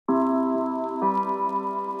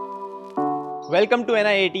Welcome to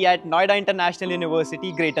NIAT at Noida International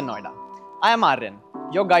University, Greater Noida. I am Aryan,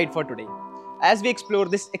 your guide for today. As we explore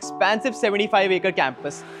this expansive 75-acre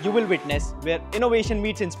campus, you will witness where innovation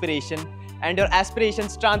meets inspiration and your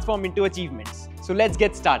aspirations transform into achievements. So let's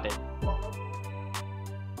get started.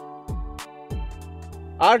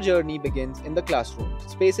 Our journey begins in the classroom.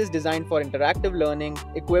 Spaces designed for interactive learning,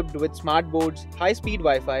 equipped with smart boards, high-speed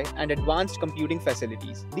Wi-Fi, and advanced computing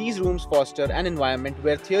facilities. These rooms foster an environment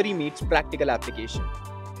where theory meets practical application.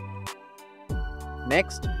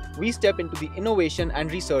 Next, we step into the Innovation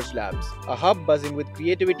and Research Labs, a hub buzzing with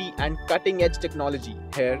creativity and cutting-edge technology.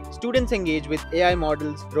 Here, students engage with AI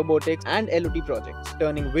models, robotics, and LOT projects,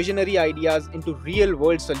 turning visionary ideas into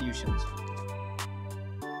real-world solutions.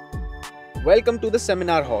 Welcome to the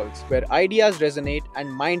seminar halls, where ideas resonate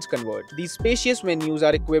and minds converge. These spacious venues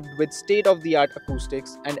are equipped with state-of-the-art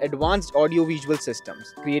acoustics and advanced audio-visual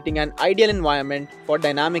systems, creating an ideal environment for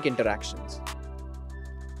dynamic interactions.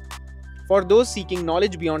 For those seeking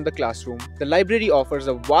knowledge beyond the classroom, the library offers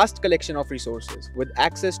a vast collection of resources, with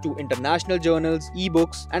access to international journals,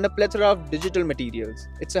 e-books, and a plethora of digital materials.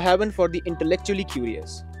 It's a heaven for the intellectually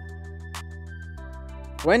curious.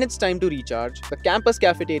 When it's time to recharge, the campus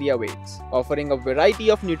cafeteria waits, offering a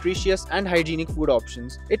variety of nutritious and hygienic food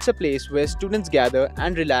options. It's a place where students gather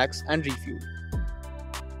and relax and refuel.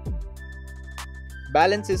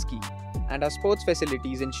 Balance is key, and our sports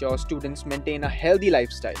facilities ensure students maintain a healthy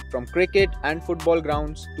lifestyle. From cricket and football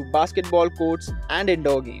grounds to basketball courts and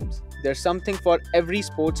indoor games, there's something for every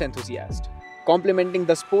sports enthusiast. Complementing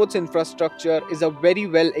the sports infrastructure is a very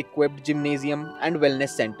well-equipped gymnasium and wellness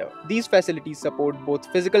center. These facilities support both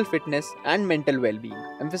physical fitness and mental well-being,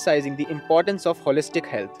 emphasizing the importance of holistic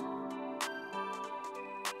health.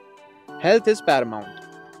 Health is paramount.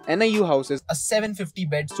 NIU houses a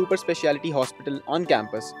 750-bed super specialty hospital on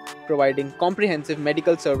campus, providing comprehensive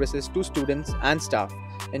medical services to students and staff,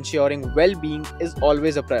 ensuring well-being is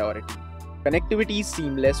always a priority. Connectivity is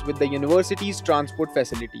seamless with the university's transport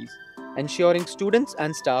facilities, ensuring students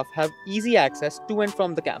and staff have easy access to and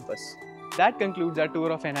from the campus. That concludes our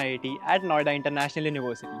tour of NIAT at Noida International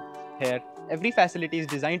University. Here, every facility is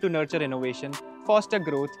designed to nurture innovation, foster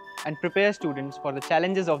growth, and prepare students for the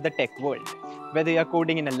challenges of the tech world. Whether you are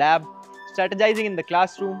coding in a lab, strategizing in the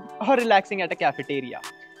classroom, or relaxing at a cafeteria,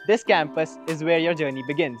 this campus is where your journey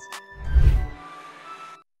begins.